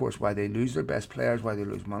is of course why they lose their best players, why they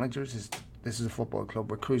lose managers, is this is a football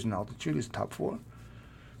club where cruising altitude is top four.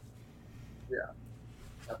 yeah,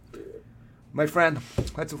 absolutely. My friend,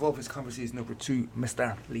 let's evolve this conversation over to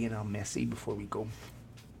Mr. Lionel Messi before we go.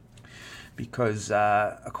 Because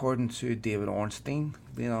according to David Ornstein,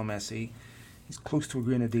 Lionel Messi is close to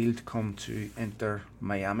agreeing a deal to come to Inter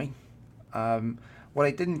Miami. What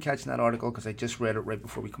I didn't catch in that article, because I just read it right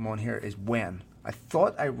before we come on here, is when. I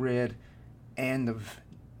thought I read end of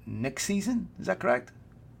next season. Is that correct?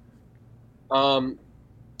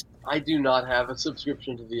 I do not have a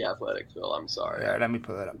subscription to The Athletic, Phil. I'm sorry. Yeah, let me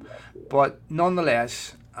pull that up. But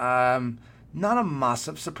nonetheless, not a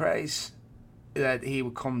massive surprise that he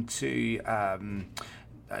would come to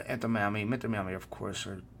Inter Miami. Inter Miami, of course,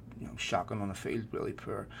 are shocking on the field, really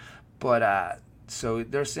poor. But so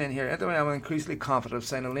they're saying here, Inter Miami increasingly confident of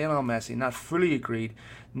signing Lionel Messi. Not fully agreed,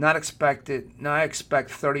 not expected. Now I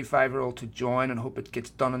expect 35-year-old to join and hope it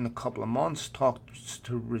gets done in a couple of months. Talks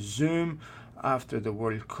to resume after the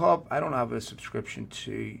World Cup. I don't have a subscription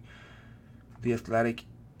to The Athletic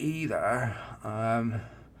either,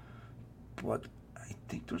 but I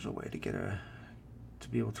think there's a way to to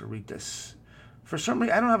be able to read this. For some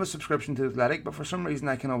reason, I don't have a subscription to The Athletic, but for some reason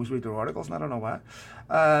I can always read their articles, and I don't know why.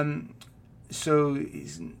 So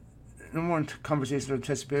he's no more conversations are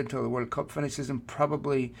anticipated until the World Cup finishes, and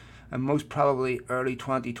most probably early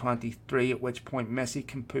 2023, at which point Messi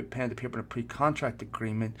can put pen to paper in a pre-contract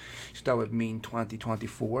agreement. So that would mean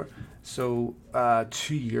 2024. So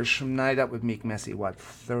 2 years from now, that would make Messi,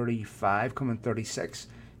 35, coming 36.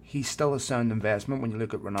 He's still a sound investment when you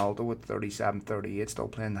look at Ronaldo with 37, 38, still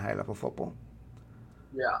playing high-level football.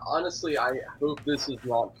 Yeah, honestly, I hope this is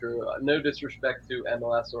not true. No disrespect to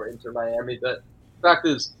MLS or Inter Miami, but the fact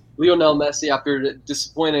is, Lionel Messi, after a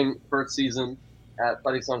disappointing first season at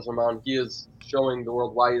Paris Saint-Germain, he is showing the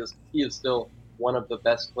world why he is still one of the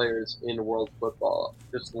best players in world football,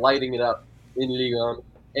 just lighting it up in Ligue 1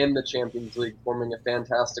 and the Champions League, forming a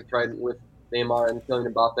fantastic trident with Neymar and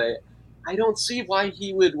Kylian Mbappe. I don't see why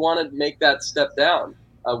he would want to make that step down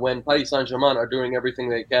when Paris Saint-Germain are doing everything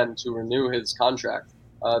they can to renew his contract.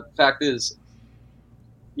 The fact is,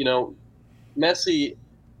 Messi,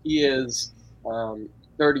 he is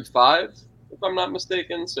 35, if I'm not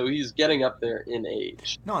mistaken, so he's getting up there in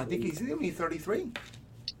age. No, I think he's only 33.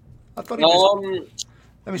 I thought he was.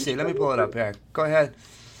 Let me see. Let me pull it up here. Go ahead.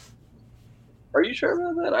 Are you sure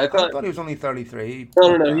about that? I thought he was only 33.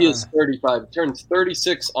 No. He is 35. He turns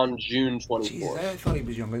 36 on June 24th. Jeez, I thought he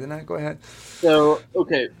was younger than that. Go ahead. So,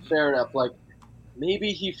 okay, fair enough. Like,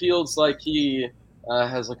 maybe he feels like he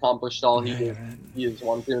has accomplished all he has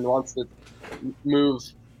wanted to and wants to move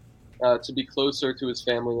to be closer to his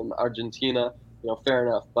family in Argentina. Fair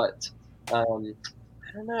enough. But I don't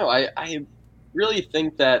know. I really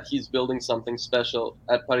think that he's building something special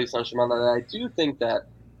at Paris Saint-Germain, and I do think that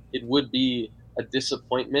it would be a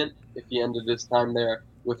disappointment if he ended his time there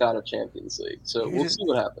without a Champions League. So we'll see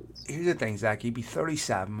what happens. Here's the thing, Zach. He'd be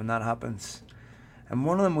 37 when that happens. And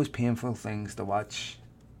one of the most painful things to watch,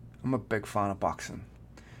 I'm a big fan of boxing,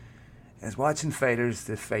 is watching fighters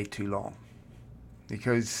that fight too long.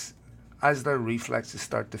 Because as their reflexes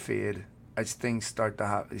start to fade, as things start to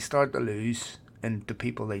happen, they start to lose into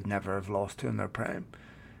people they'd never have lost to in their prime.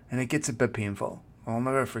 And it gets a bit painful. I'll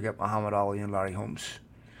never forget Muhammad Ali and Larry Holmes.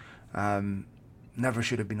 Never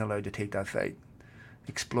should have been allowed to take that fight.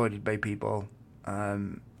 Exploited by people,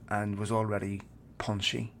 and was already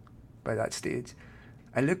punchy by that stage.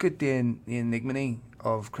 I look at the enigma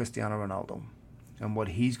of Cristiano Ronaldo and what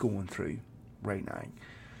he's going through right now.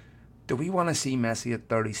 Do we want to see Messi at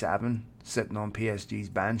 37 sitting on PSG's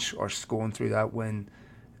bench or going through that when,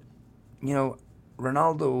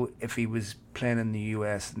 Ronaldo, if he was playing in the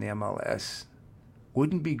US and the MLS,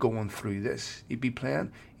 wouldn't be going through this. He'd be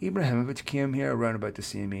playing. Ibrahimovic came here around about the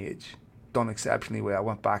same age, done exceptionally well,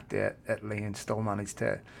 went back to Italy and still managed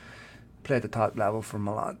to play at the top level for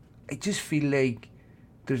Milan. I just feel like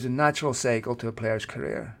there's a natural cycle to a player's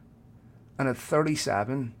career. And at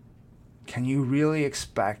 37, can you really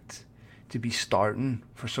expect to be starting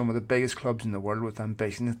for some of the biggest clubs in the world with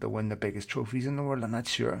ambitions to win the biggest trophies in the world? I'm not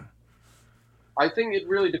sure. I think it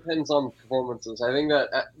really depends on performances. I think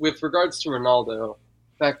that with regards to Ronaldo,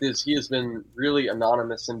 the fact is he has been really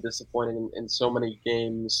anonymous and disappointing in so many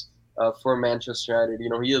games for Manchester United.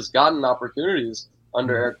 He has gotten opportunities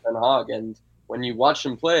under Erik ten Hag, and when you watch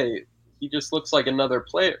him play, he just looks like another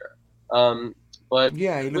player. But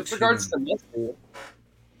yeah, with regards to Messi,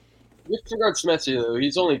 though,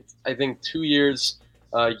 he's only, I think, 2 years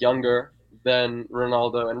younger than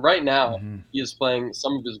Ronaldo, and right now he is playing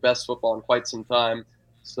some of his best football in quite some time.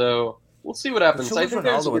 So we'll see what happens. So I think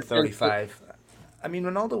Ronaldo at 35. I mean,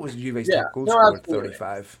 Ronaldo was Juve's top goal scorer at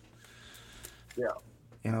 35. Yeah.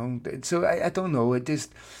 So I don't know.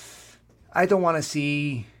 I don't want to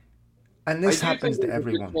see, and this happens to everyone. I do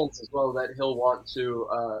think there's a good chance as well that he'll want to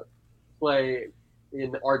play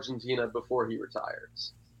in Argentina before he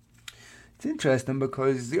retires. It's interesting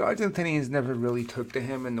because the Argentinians never really took to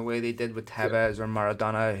him in the way they did with Tevez or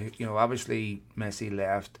Maradona. You know, obviously Messi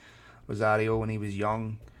left Rosario when he was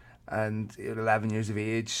young and at 11 years of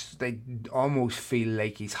age. They almost feel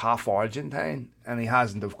like he's half Argentine, and he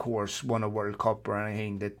hasn't, of course, won a World Cup or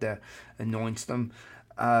anything that anoints them.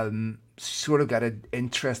 Sort of got an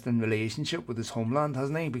interesting relationship with his homeland,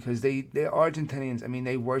 hasn't he? Because the Argentinians, I mean,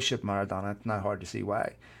 they worship Maradona. It's not hard to see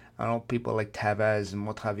why. I know people like Tevez and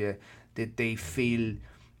what have you, that they feel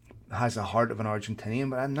has the heart of an Argentinian,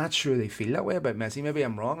 but I'm not sure they feel that way about Messi. Maybe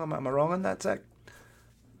I'm wrong. Am I wrong on that, Zach?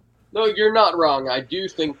 No, you're not wrong. I do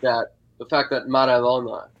think that the fact that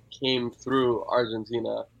Maradona came through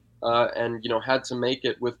Argentina and had to make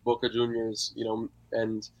it with Boca Juniors,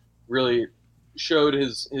 and really showed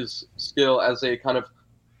his skill as a kind of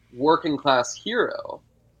working class hero,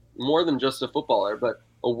 more than just a footballer, but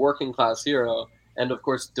a working class hero, and of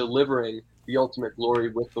course delivering the ultimate glory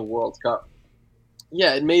with the World Cup.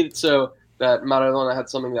 Yeah, it made it so that Maradona had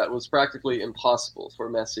something that was practically impossible for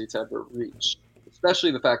Messi to ever reach, especially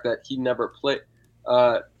the fact that he never played.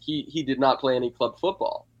 He did not play any club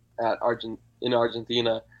football in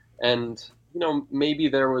Argentina, and maybe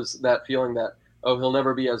there was that feeling that he'll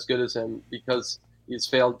never be as good as him because he's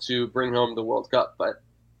failed to bring home the World Cup. But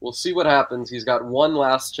we'll see what happens. He's got one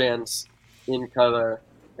last chance in Qatar,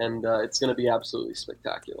 and it's going to be absolutely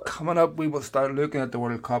spectacular. Coming up, we will start looking at the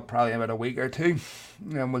World Cup probably in about a week or two,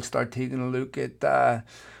 and we'll start taking a look at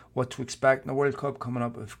what to expect in the World Cup coming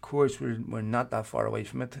up. Of course, we're not that far away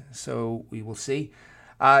from it, so we will see.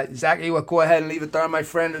 Zachary, well, go ahead and leave it there, my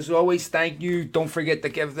friend. As always, thank you. Don't forget to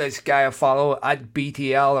give this guy a follow at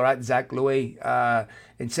BTL or at Zach Louis,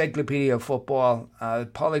 Encyclopedia of Football,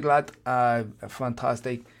 Polyglot.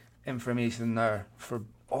 Fantastic information there for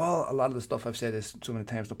a lot of the stuff I've said is so many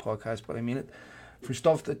times in the podcast, but I mean it. For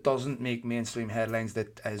stuff that doesn't make mainstream headlines,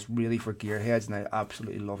 that is really for gearheads, and I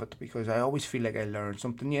absolutely love it because I always feel like I learn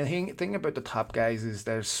something. The thing about the top guys is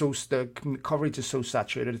the coverage is so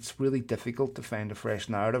saturated. It's really difficult to find a fresh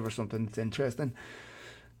narrative or something that's interesting.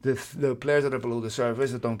 The players that are below the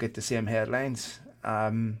surface that don't get the same headlines.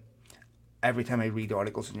 Every time I read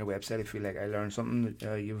articles on your website, I feel like I learn something.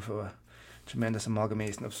 You've a tremendous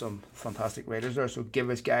amalgamation of some fantastic writers there. So give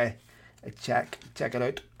this guy a check it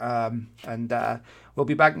out, and we'll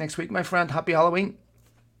be back next week, my friend. Happy Halloween.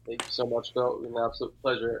 Thank you so much, Phil. It was an absolute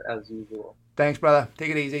pleasure as usual. Thanks, brother.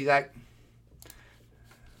 Take it easy, Zach.